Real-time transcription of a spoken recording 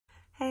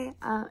Hey,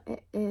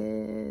 it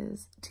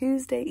is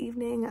Tuesday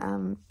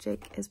evening.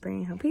 Jake is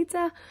bringing home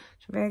pizza,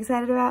 which I'm very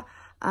excited about.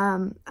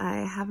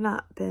 I have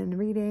not been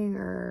reading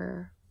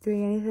or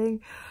doing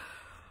anything.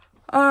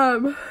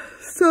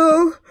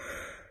 So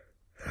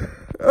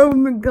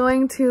I'm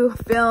going to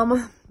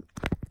film,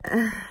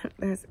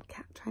 there's a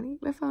cat trying to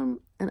eat my phone,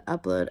 and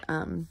upload,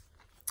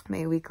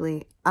 my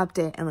weekly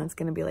update, and it's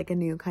going to be like a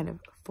new kind of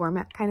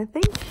format kind of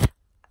thing.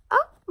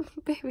 Oh,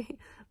 baby.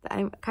 That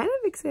I'm kind of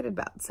excited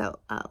about. So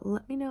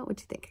let me know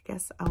what you think. I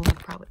guess I'll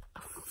probably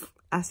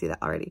ask you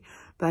that already.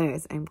 But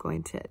anyways, I'm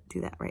going to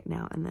do that right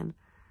now and then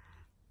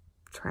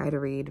try to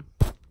read.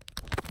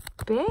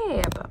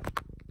 Babe.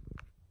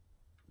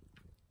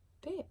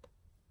 Babe.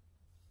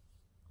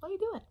 What are you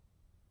doing?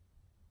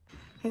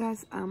 Hey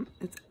guys,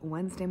 it's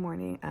Wednesday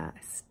morning. I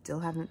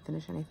still haven't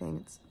finished anything.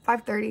 It's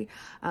 5:30.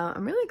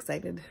 I'm really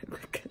excited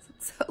because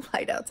it's so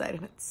light outside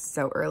and it's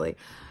so early.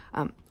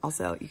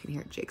 Also, you can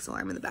hear Jake's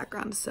alarm in the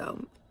background,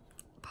 so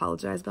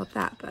apologize about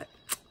that, but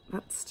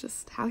that's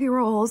just how he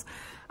rolls.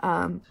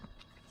 I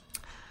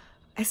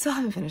still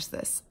haven't finished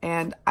this,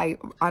 and I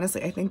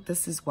think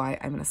this is why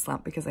I'm in a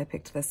slump, because I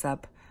picked this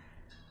up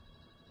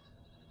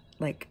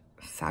like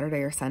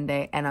Saturday or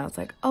Sunday, and I was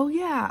like, oh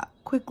yeah,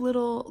 quick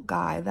little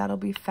guy, that'll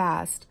be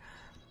fast.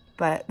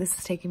 But this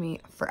is taking me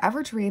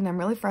forever to read, and I'm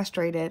really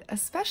frustrated,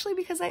 especially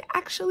because I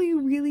actually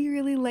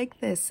really like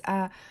this.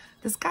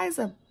 This guy's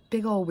a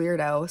big old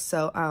weirdo,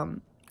 so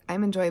I'm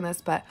enjoying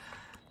this, but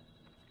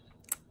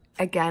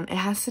again, it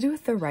has to do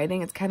with the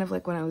writing. It's kind of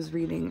like when I was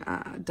reading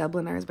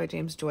Dubliners by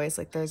James Joyce.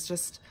 Like, there's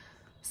just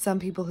some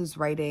people whose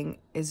writing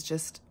is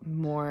just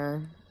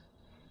more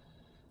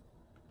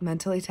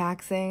mentally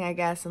taxing, I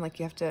guess, and like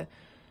you have to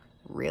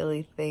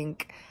really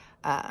think,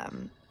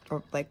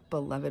 or like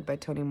Beloved by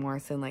Toni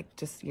Morrison, like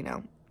just, you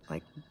know,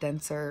 like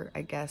denser,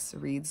 I guess,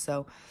 reads.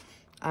 So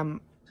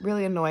I'm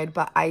really annoyed,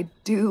 but I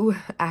do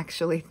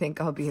actually think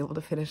I'll be able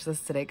to finish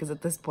this today, because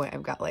at this point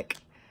I've got like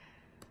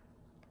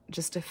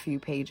just a few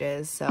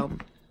pages, so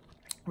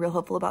real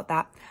hopeful about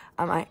that.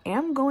 I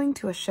am going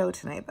to a show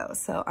tonight though,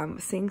 so I'm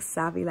seeing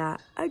Savila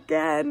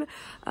again.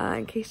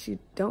 In case you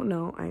don't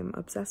know, I'm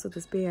obsessed with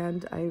this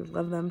band. I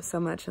love them so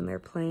much, and they're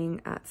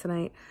playing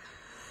tonight,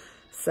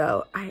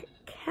 so I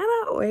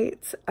cannot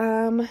wait.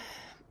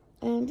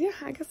 And yeah,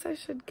 I guess I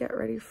should get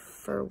ready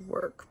for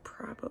work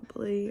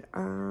probably.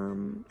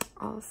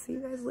 I'll see you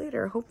guys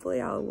later.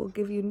 Hopefully I will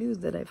give you news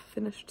that I've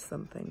finished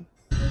something.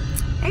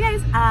 Hey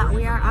guys,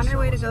 we are on our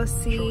way to go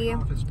see,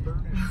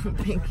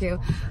 thank you,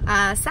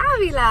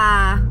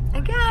 Savila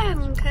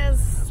again,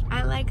 because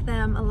I like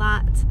them a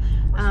lot.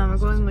 We're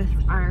going with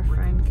our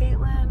friend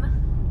Caitlin,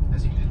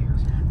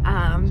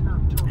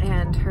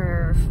 and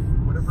her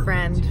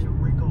friend,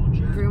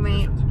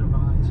 roommate,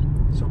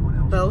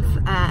 both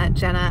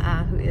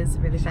Jenna, who is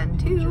really fun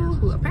too,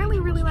 who apparently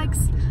really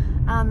likes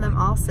them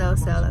also,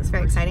 so that's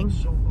very exciting,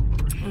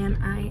 and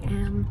I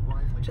am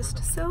just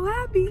so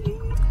happy.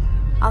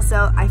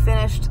 Also, I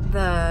finished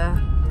the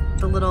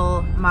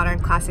little modern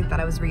classic that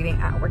I was reading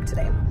at work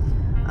today,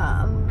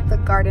 The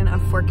Garden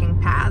of Forking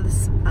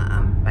Paths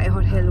by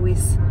Jorge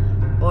Luis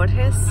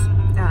Borges,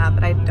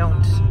 but I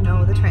don't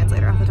know the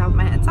translator off the top of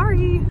my head,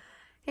 sorry.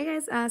 Hey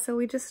guys, so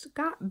we just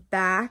got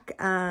back.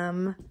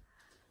 That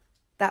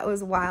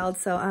was wild.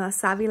 So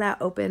Savila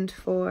opened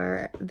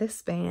for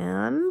this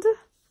band,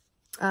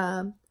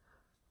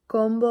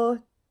 Combo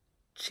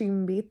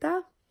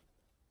Chimbita,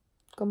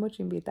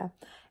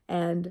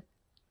 and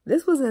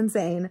this was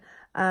insane.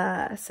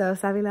 So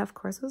Savila, of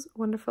course, was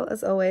wonderful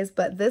as always,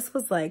 but this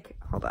was like,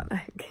 hold on,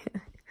 I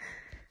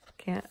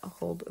can't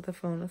hold the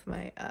phone with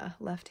my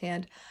left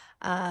hand.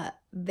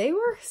 They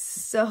were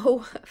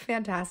so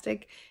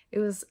fantastic. It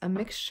was a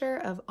mixture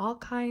of all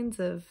kinds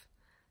of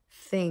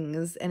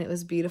things, and it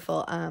was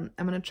beautiful. I'm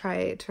gonna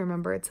try to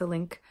remember to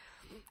link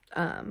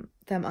them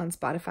on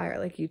Spotify or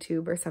like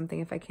YouTube or something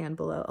if I can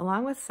below,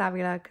 along with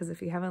Savila, because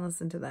if you haven't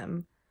listened to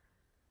them,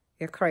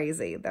 you're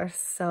crazy. They're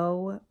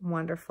so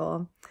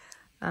wonderful.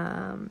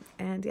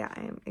 And yeah,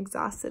 I am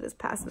exhausted. It's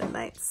past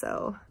midnight,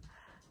 so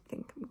I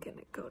think I'm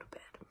gonna go to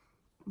bed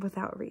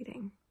without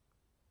reading.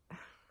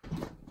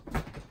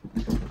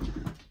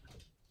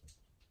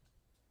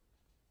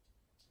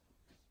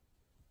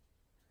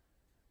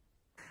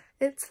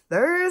 It's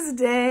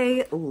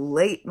Thursday,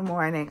 late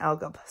morning. I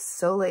woke up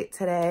so late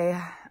today.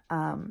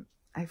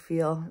 I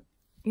feel,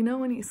 you know,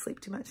 when you sleep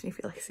too much and you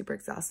feel like super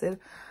exhausted,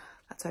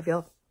 that's how I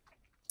feel.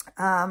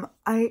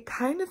 I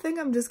kind of think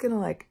I'm just gonna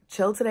like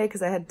chill today,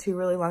 because I had 2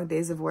 really long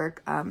days of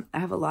work. I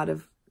have a lot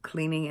of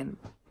cleaning and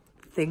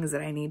things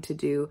that I need to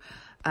do,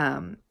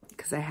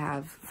 because I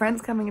have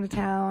friends coming into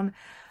town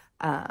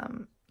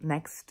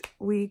next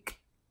week,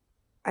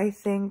 I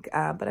think,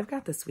 but I've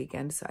got this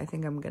weekend, so I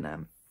think I'm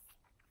gonna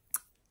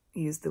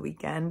use the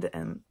weekend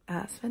and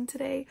spend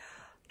today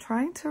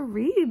trying to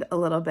read a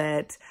little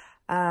bit.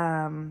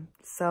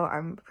 So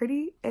I'm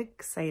pretty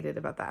excited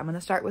about that. I'm gonna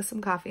start with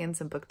some coffee and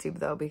some booktube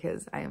though,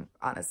 because I am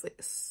honestly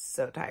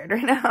so tired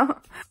right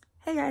now.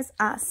 Hey guys,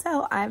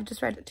 so I've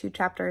just read 2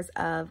 chapters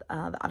of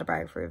the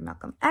autobiography of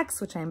Malcolm X,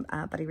 which I'm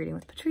buddy reading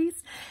with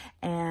Patrice,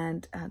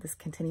 and this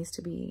continues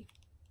to be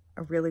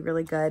really,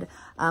 really good.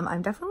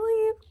 I'm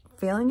definitely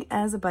failing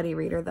as a buddy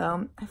reader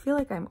though. I feel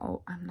like I'm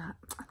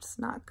just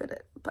not good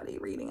at buddy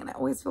reading, and I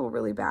always feel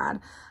really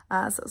bad.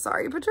 So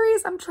sorry,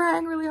 Patrice, I'm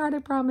trying really hard, I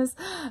promise.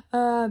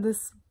 I'm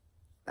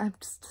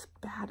just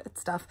bad at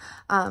stuff.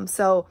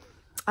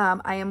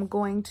 I am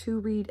going to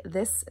read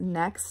this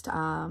next,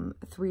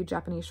 3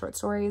 Japanese short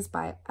stories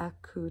by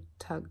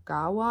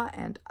Akutagawa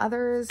and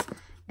others,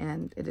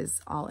 and it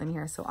is all in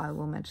here, so I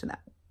will mention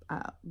that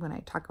when I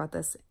talk about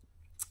this.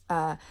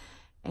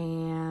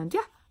 And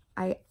yeah,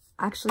 I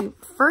actually,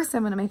 first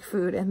I'm going to make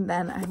food, and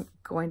then I'm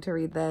going to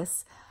read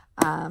this,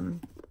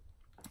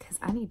 because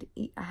I need to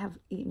eat. I have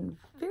eaten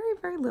very,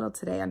 very little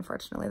today,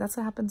 unfortunately. That's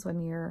what happens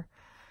when you're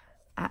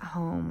at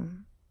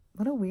home.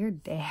 What a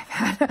weird day I've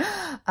had.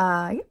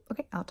 Yeah,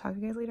 okay, I'll talk to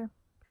you guys later.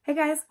 Hey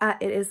guys,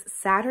 it is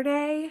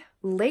Saturday,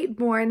 late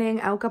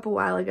morning. I woke up a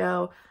while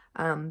ago,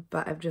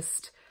 but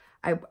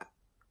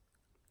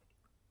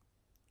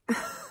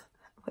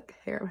like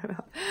hair in my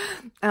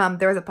mouth.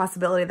 There was a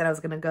possibility that I was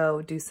gonna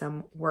go do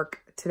some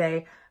work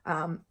today,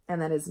 and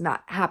that is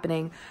not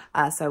happening.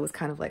 So I was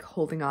kind of like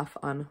holding off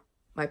on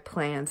my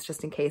plans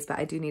just in case, but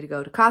I do need to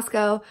go to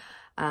Costco,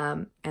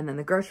 and then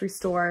the grocery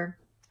store.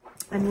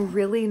 I'm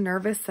really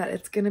nervous that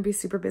it's going to be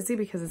super busy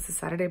because it's the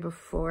Saturday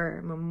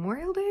before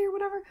Memorial Day or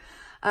whatever.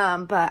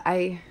 But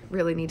I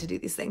really need to do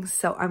these things.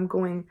 So I'm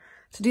going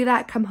to do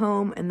that, come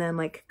home, and then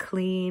like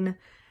clean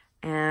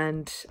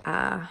and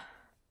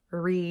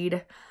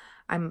read.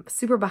 I'm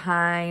super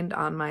behind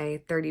on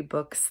my 30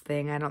 books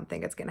thing. I don't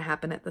think it's going to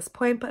happen at this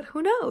point, but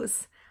who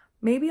knows?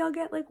 Maybe I'll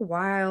get like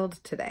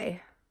wild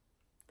today.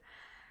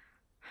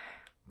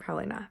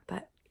 Probably not,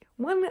 but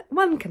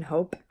one can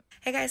hope.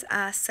 Hey guys,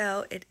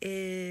 so it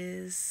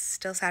is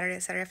still Saturday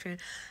afternoon.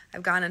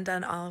 I've gone and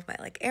done all of my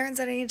like errands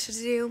that I need to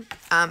do,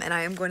 and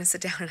I am going to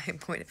sit down and I'm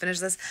going to finish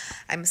this.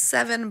 I'm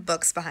 7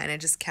 books behind. I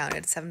just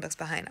counted 7 books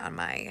behind on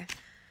my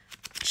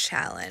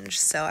challenge.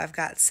 So I've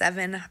got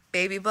 7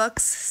 baby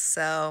books,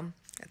 so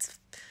it's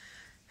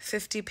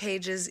 50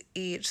 pages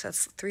each.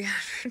 That's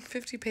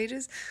 350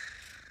 pages.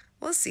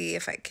 We'll see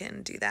if I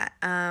can do that.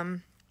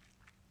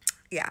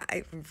 Yeah,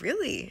 I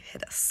really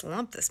hit a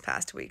slump this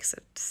past week, so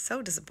it's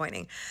so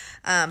disappointing.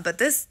 But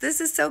this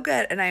is so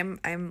good, and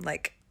I'm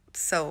like,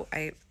 so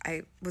I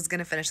was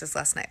gonna finish this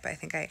last night, but I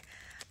think I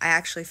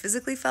actually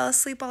physically fell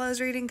asleep while I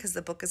was reading because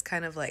the book is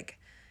kind of like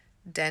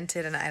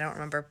dented, and I don't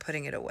remember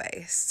putting it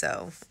away.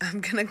 So I'm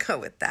gonna go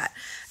with that.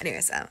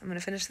 Anyways, I'm gonna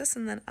finish this,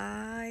 and then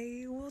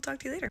I will talk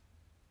to you later.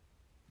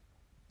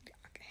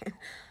 Okay.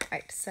 All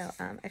right. So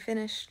I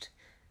finished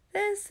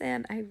this,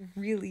 and I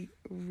really,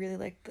 really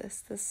like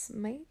this. This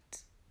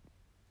might,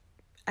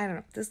 I don't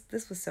know,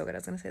 this was so good. I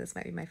was gonna say this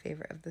might be my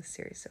favorite of this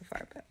series so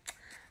far, but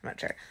I'm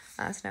not sure.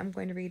 So now I'm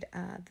going to read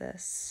The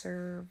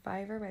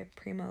Survivor by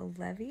Primo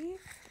Levi,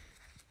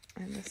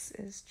 and this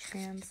is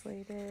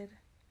translated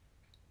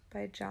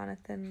by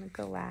Jonathan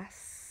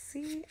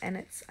Galassi, and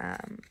it's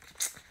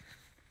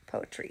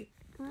poetry.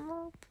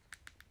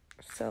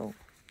 So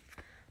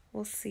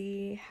we'll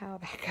see how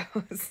that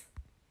goes.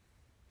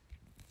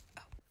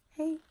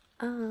 Hey.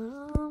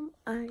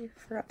 I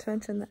forgot to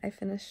mention that I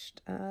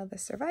finished The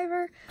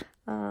Survivor.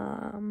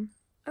 That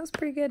was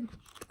pretty good.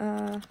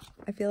 I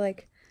feel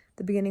like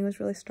the beginning was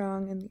really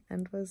strong and the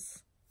end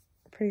was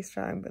pretty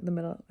strong, but in the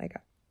middle I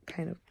got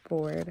kind of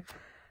bored.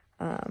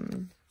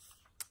 And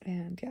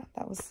yeah,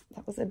 that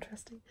was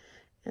interesting.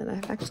 And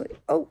I've actually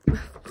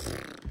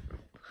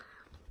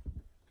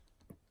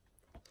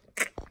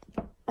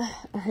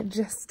I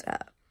just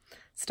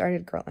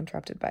started Girl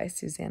Interrupted by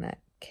Susanna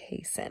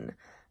Kaysen.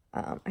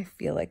 I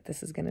feel like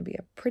this is going to be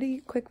a pretty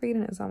quick read,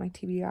 and it was on my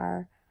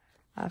TBR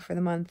for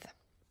the month.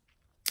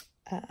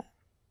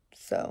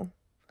 So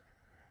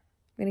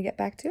I'm going to get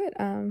back to it.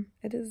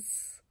 It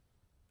is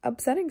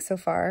upsetting so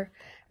far.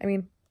 I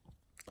mean,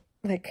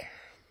 like,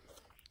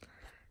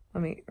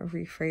 let me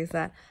rephrase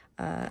that.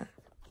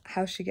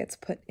 How she gets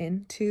put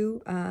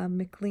into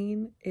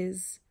McLean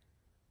is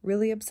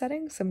really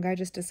upsetting. Some guy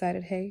just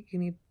decided, hey, you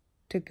need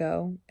to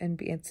go and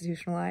be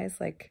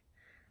institutionalized. Like,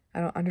 I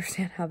don't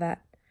understand how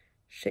that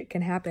shit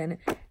can happen.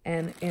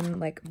 And in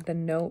like the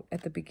note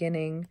at the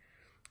beginning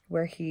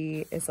where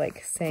he is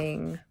like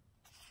saying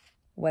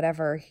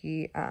whatever,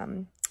 he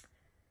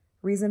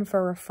reason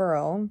for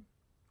referral: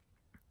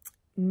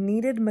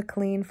 needed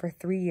McLean for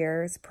 3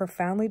 years,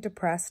 profoundly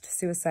depressed,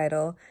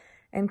 suicidal,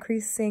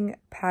 increasing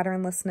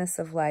patternlessness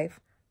of life,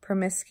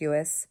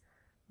 promiscuous,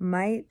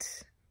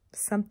 might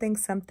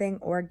something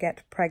or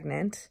get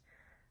pregnant.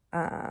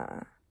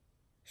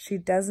 She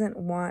doesn't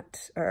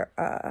want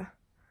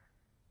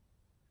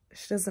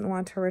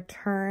to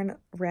return,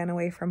 ran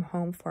away from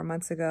home 4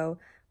 months ago,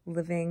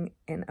 living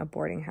in a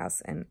boarding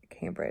house in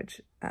Cambridge,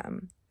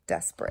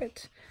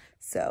 desperate.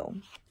 So,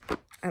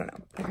 I don't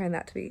know. I find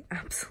that to be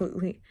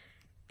absolutely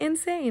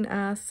insane.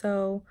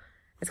 So,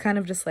 it's kind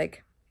of just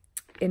like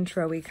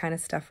intro-y kind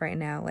of stuff right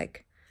now,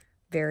 like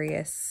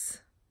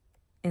various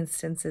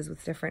instances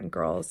with different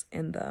girls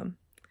in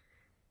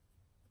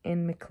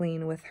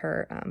McLean with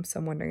her. So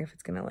I'm wondering if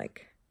it's gonna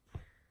like,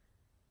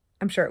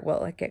 I'm sure it will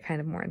like get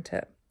kind of more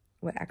into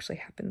what actually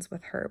happens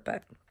with her,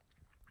 but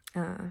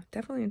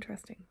definitely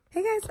interesting.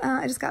 Hey guys,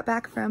 I just got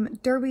back from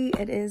Derby.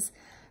 It is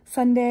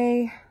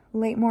Sunday,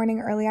 late morning,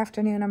 early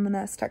afternoon. I'm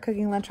gonna start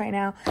cooking lunch right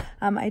now.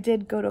 I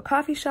did go to a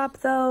coffee shop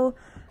though,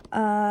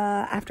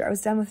 after I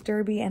was done with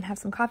Derby and have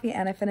some coffee,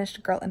 and I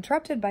finished Girl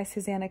Interrupted by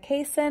Susanna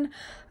Kaysen.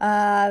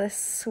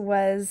 This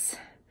was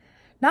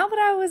not what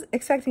I was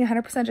expecting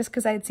 100% just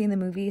because I had seen the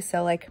movie.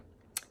 So like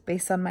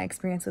based on my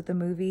experience with the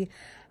movie,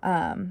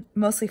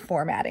 mostly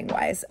formatting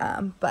wise,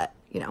 but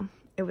you know,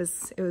 it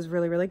was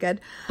really, really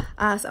good.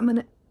 So I'm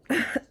gonna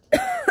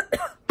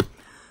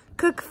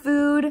cook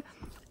food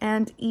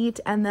and eat,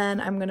 and then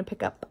I'm gonna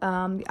pick up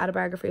the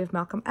autobiography of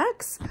Malcolm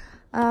X.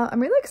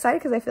 I'm really excited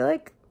because I feel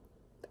like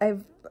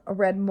I've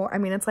read more. I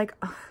mean, it's like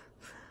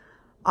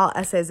all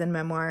essays and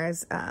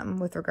memoirs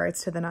with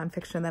regards to the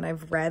nonfiction that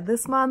I've read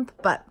this month,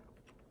 but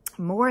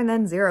more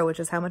than zero, which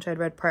is how much I'd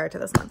read prior to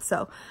this month.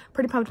 So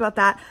pretty pumped about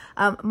that.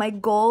 My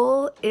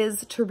goal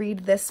is to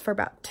read this for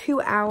about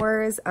 2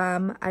 hours.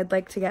 I'd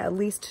like to get at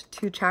least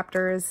 2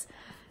 chapters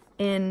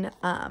in,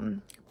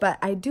 but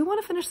I do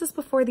want to finish this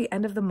before the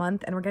end of the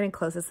month, and we're getting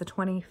close. It's the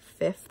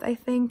 25th, I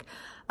think,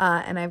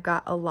 and I've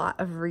got a lot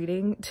of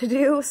reading to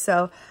do.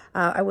 So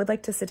I would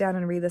like to sit down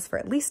and read this for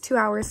at least 2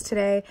 hours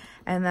today,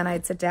 and then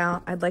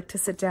I'd like to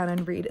sit down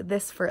and read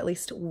this for at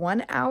least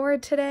 1 hour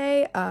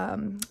today,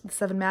 The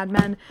Seven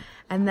Madmen,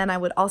 and then I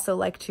would also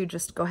like to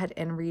just go ahead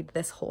and read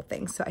this whole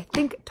thing. So I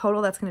think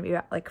total that's going to be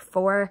about like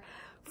 4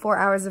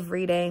 hours of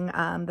reading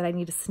that I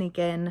need to sneak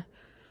in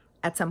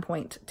at some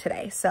point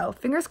today. So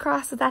fingers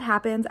crossed that that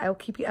happens. I will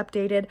keep you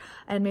updated,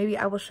 and maybe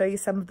I will show you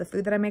some of the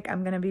food that I make.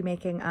 I'm going to be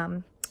making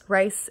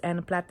rice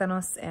and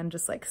plátanos and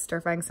just like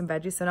stir frying some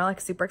veggies. So not like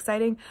super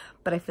exciting,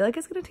 but I feel like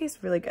it's going to taste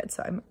really good.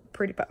 So I'm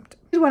pretty pumped. I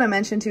just want to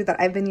mention too that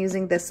I've been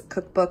using this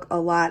cookbook a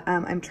lot.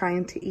 I'm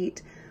trying to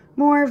eat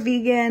more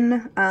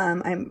vegan.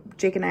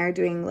 Jake and I are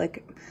doing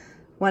like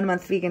 1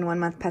 month vegan, 1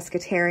 month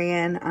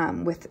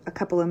pescatarian, with a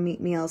couple of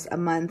meat meals a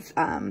month,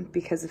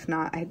 because if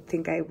not, I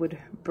think I would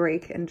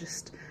break and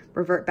just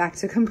revert back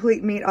to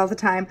complete meat all the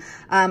time.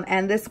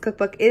 And this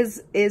cookbook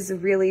is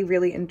really,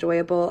 really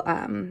enjoyable.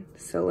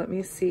 So let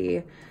me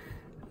see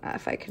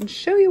if I can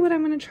show you what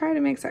I'm going to try to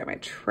make. Sorry, my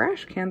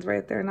trash can's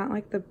right there. Not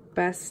like the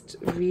best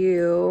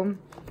view.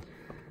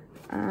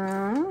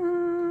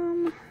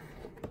 Yep.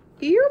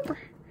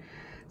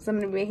 So I'm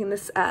going to be making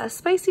this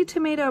spicy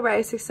tomato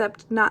rice,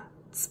 except not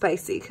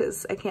spicy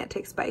because I can't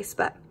take spice,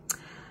 but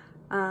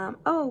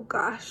oh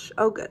gosh,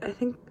 oh good. I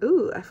think,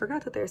 ooh, I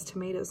forgot that there's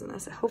tomatoes in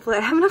this. Hopefully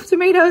I have enough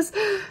tomatoes.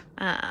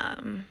 I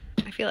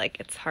feel like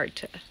it's hard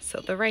to,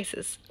 so the rice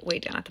is way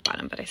down at the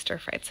bottom, but I stir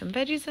fried some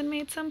veggies and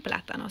made some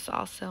plátanos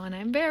also, and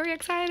I'm very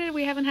excited.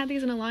 We haven't had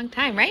these in a long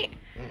time, right?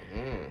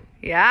 Mm-hmm.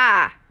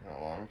 Yeah.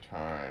 A long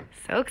time.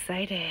 So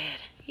excited.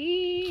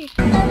 Yee.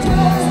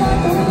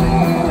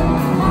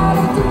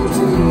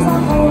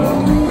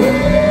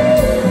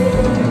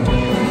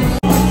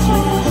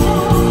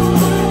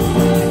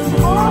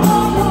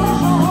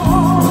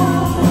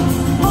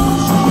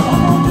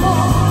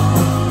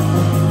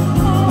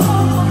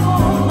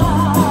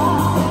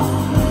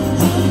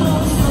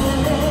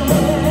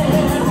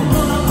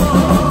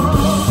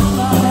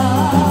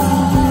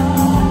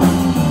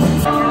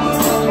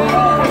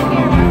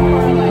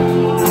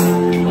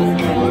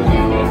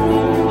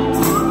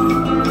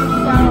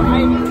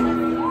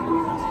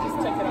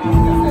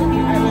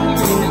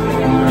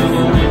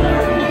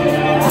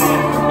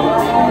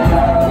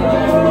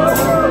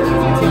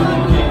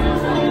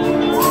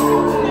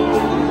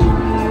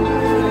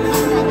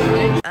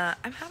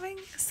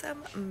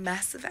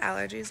 Massive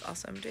allergies.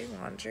 Also, I'm doing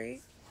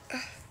laundry. Ugh.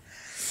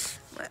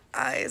 My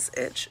eyes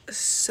itch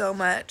so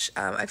much.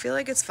 I feel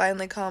like it's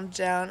finally calmed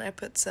down. I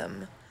put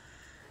some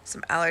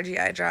allergy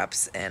eye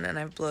drops in, and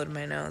I've blown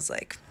my nose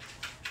like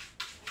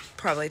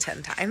probably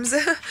 10 times.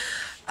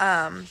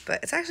 But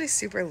it's actually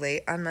super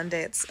late on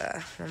Monday. It's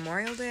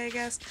Memorial Day, I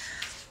guess.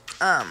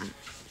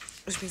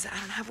 Which means I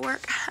don't have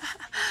work.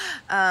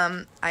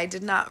 I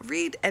did not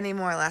read any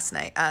more last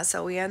night.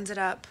 So we ended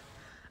up,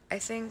 I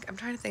think, I'm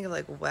trying to think of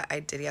like what I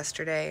did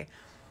yesterday.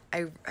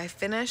 I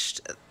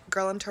finished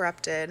Girl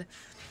Interrupted,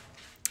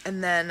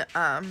 and then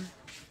I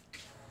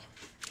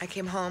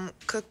came home,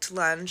 cooked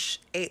lunch,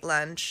 ate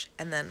lunch,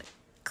 and then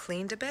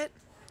cleaned a bit,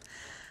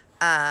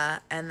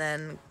 and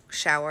then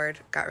showered,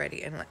 got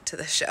ready, and went to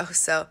the show.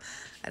 So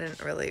I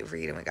didn't really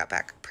read, and we got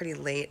back pretty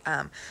late.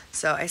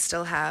 So I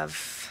still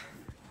have,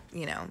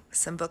 you know,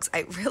 some books.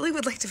 I really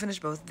would like to finish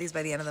both of these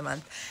by the end of the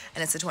month,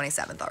 and it's the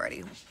 27th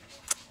already.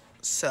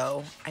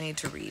 So I need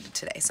to read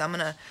today. So I'm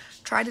gonna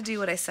try to do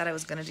what I said I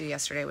was gonna do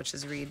yesterday, which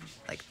is read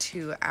like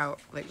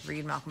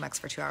read Malcolm X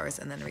for 2 hours,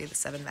 and then read The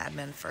Seven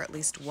Madmen for at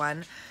least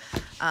 1.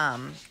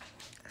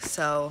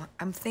 So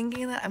I'm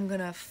thinking that I'm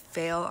gonna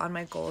fail on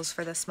my goals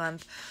for this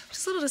month, which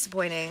is a little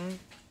disappointing,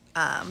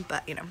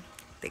 but you know,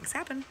 things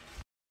happen.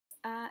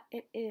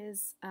 It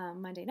is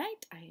Monday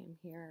night. I am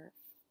here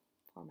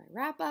for my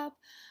wrap up.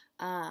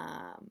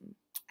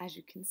 As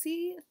you can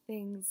see,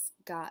 things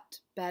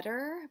got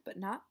better, but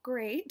not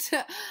great.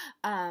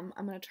 I'm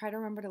going to try to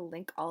remember to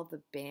link all of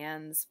the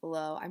bands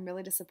below. I'm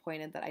really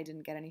disappointed that I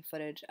didn't get any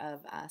footage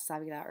of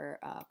Savila or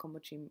Como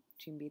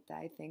Chimbita,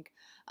 I think.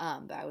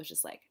 But I was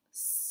just like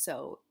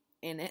so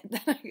in it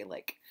that I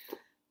like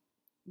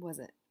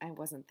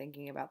wasn't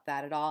thinking about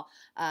that at all.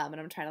 And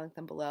I'm trying to link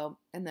them below.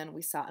 And then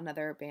we saw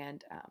another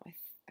band.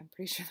 I'm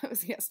pretty sure that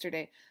was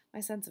yesterday. My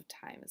sense of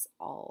time is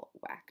all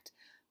whacked.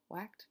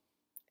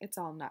 It's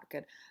all not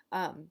good.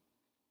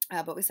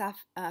 But we saw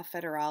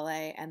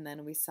Federale, and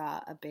then we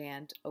saw a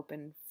band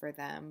open for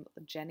them,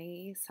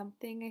 Jenny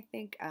something, I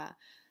think.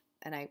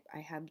 And I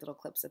had little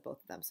clips of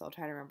both of them, so I'll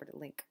try to remember to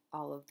link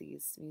all of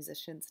these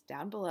musicians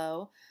down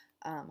below.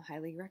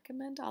 Highly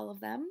recommend all of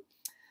them.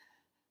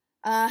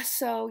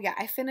 So yeah,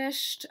 I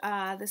finished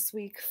this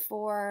week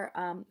 4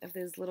 of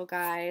these little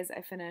guys.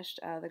 I finished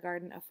The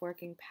Garden of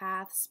Forking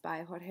Paths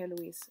by Jorge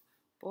Luis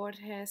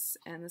Borges,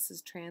 and this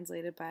is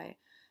translated by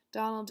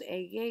Donald A.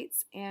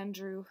 Yates,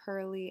 Andrew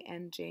Hurley,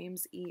 and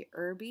James E.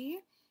 Irby.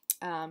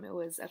 It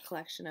was a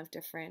collection of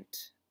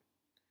different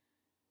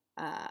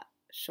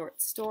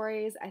short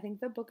stories. I think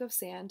The Book of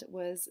Sand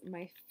was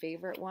my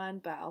favorite one,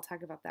 but I'll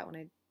talk about that when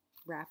I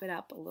wrap it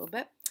up a little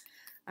bit.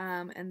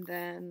 And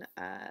then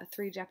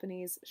 3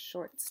 Japanese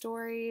short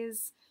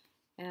stories,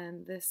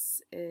 and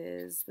this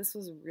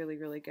was really,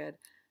 really good.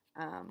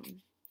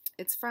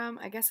 It's from,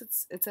 I guess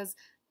it says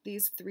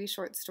these 3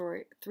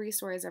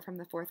 stories are from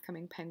the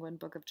forthcoming Penguin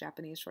Book of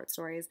Japanese Short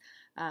Stories,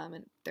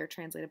 and they're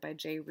translated by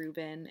Jay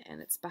Rubin,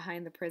 and it's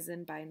Behind the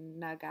Prison by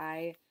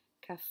Nagai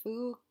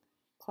Kafu,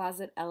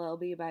 Closet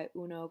LLB by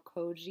Uno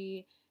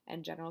Koji,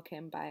 and General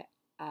Kim by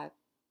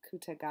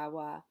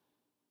Kutagawa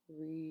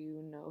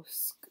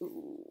Ryunosuke.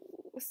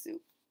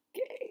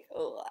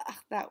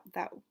 That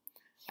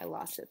I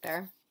lost it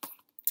there.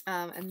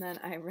 And then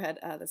I read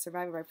The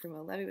Survivor by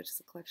Primo Levi, which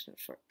is a collection of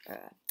short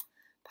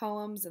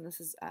poems, and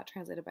this is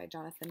translated by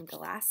Jonathan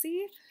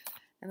Galassi.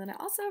 And then I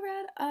also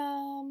read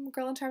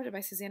Girl Interpreted by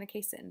Susanna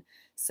Kaysen.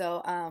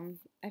 So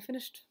I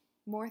finished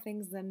more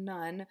things than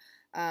none,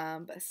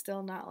 but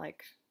still not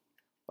like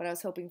what I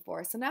was hoping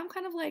for. So now I'm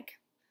kind of like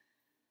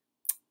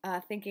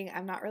thinking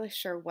I'm not really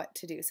sure what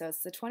to do. So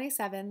it's the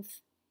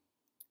 27th.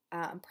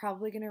 I'm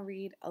probably going to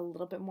read a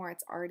little bit more.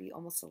 It's already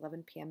almost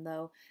 11 p.m.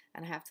 though,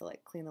 and I have to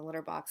like clean the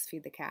litter box,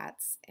 feed the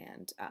cats,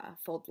 and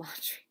fold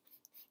laundry.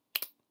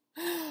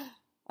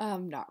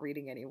 I'm not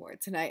reading anymore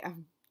tonight.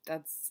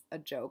 That's a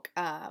joke.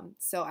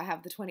 So I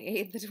have the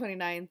 28th, the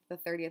 29th, the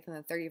 30th, and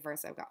the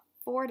 31st. I've got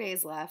 4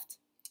 days left.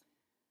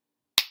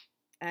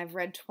 I've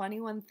read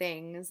 21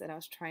 things, and I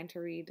was trying to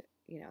read,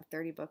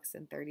 30 books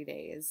in 30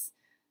 days,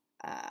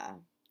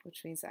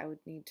 which means I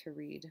would need to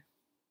read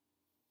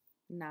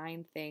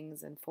 9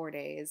 things in 4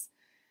 days.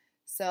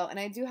 So, and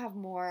I do have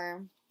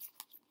more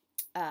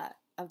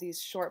of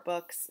these short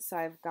books. So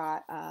I've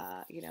got,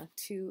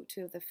 2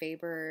 of the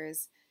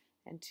Fabers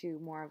and 2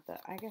 more of the,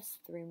 I guess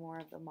 3 more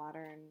of the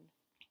modern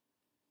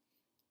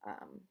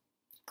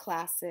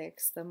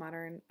classics, the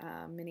modern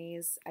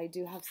minis. I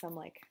do have some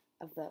like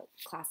of the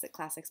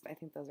classics, but I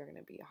think those are going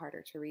to be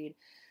harder to read.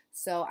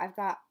 So I've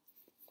got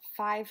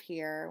 5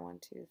 here. 1,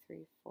 2,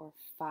 3, 4,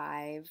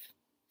 5.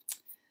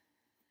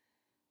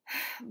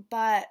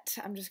 But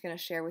I'm just going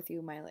to share with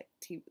you my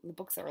the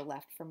books that were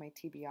left from my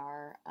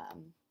TBR.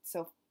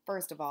 So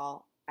first of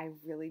all, I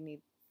really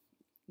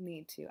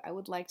need to. I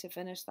would like to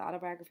finish the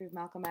autobiography of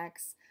Malcolm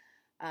X.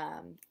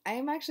 I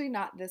am actually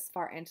not this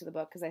far into the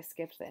book because I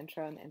skipped the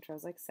intro, and the intro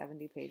is like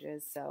 70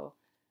 pages, so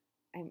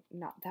I'm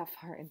not that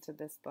far into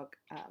this book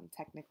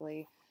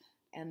technically.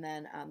 And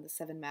then the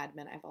 7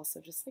 Madmen, I've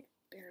also just like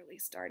barely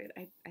started.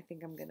 I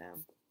think I'm gonna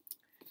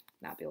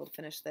not be able to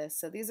finish this.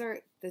 So these are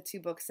the 2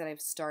 books that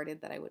I've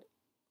started that I would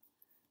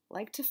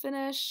like to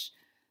finish.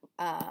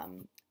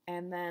 And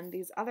then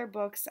these other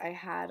books I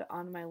had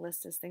on my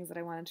list as things that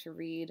I wanted to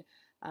read.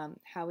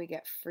 How We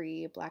Get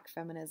Free, Black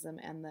Feminism,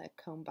 and the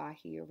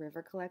Combahee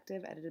River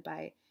Collective, edited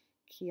by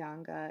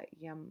Kianga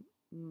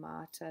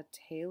Yamata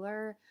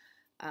Taylor.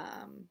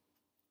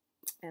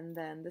 And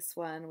then this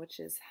one, which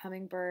is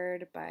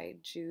Hummingbird by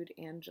Jude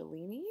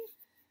Angelini.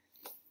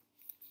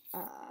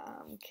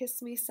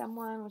 Kiss Me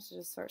Someone, which is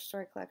a short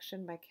story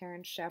collection by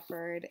Karen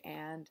Shepard,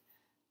 and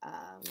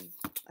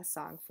A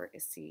Song for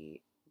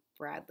Issy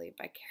Bradley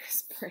by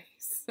Karis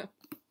Brace.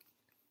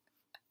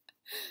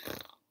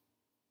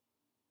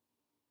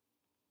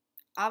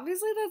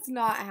 Obviously, that's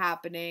not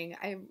happening.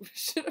 I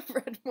should have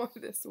read more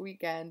this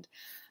weekend.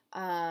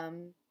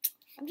 I'm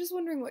just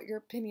wondering what your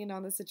opinion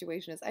on the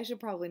situation is. I should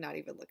probably not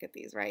even look at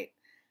these, right?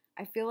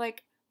 I feel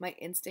like my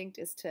instinct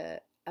is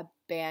to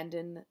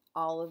abandon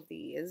all of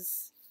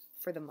these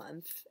for the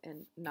month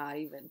and not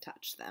even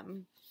touch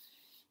them,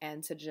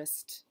 and to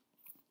just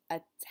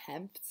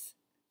attempt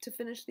to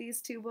finish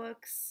these 2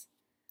 books.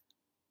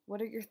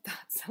 What are your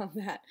thoughts on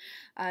that?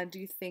 Do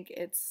you think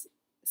it's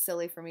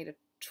silly for me to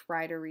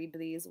try to read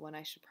these when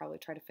I should probably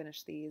try to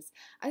finish these.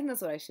 I think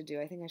that's what I should do.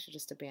 I think I should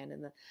just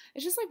abandon the,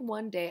 it's just like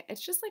one day,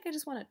 it's just like I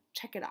just want to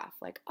check it off.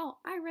 Like, oh,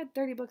 I read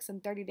 30 books in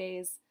 30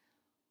 days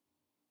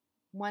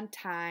one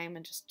time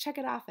and just check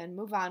it off and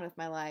move on with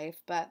my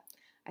life. But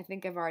I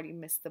think I've already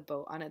missed the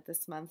boat on it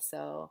this month,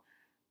 so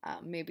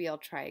maybe I'll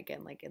try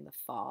again like in the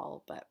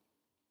fall, but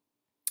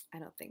I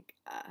don't think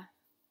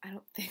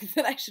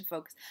that I should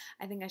focus.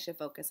 I think I should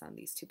focus on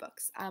these two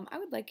books. I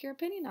would like your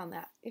opinion on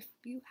that if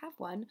you have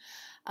one.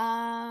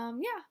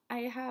 Yeah,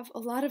 I have a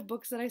lot of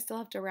books that I still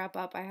have to wrap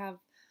up. I have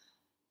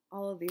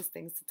all of these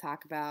things to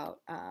talk about.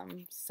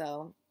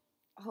 So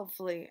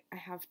hopefully I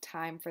have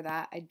time for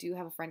that. I do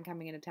have a friend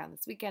coming into town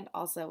this weekend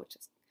also, which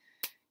is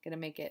gonna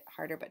make it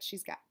harder, but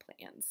she's got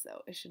plans,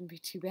 so it shouldn't be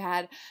too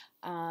bad.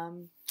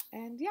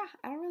 And yeah,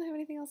 I don't really have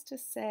anything else to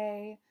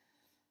say.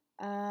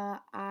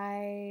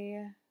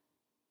 I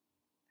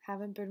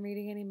haven't been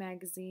reading any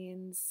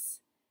magazines,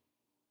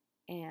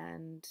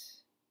 and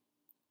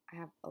I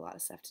have a lot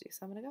of stuff to do,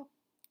 so I'm gonna go.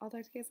 I'll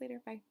talk to you guys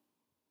later. Bye.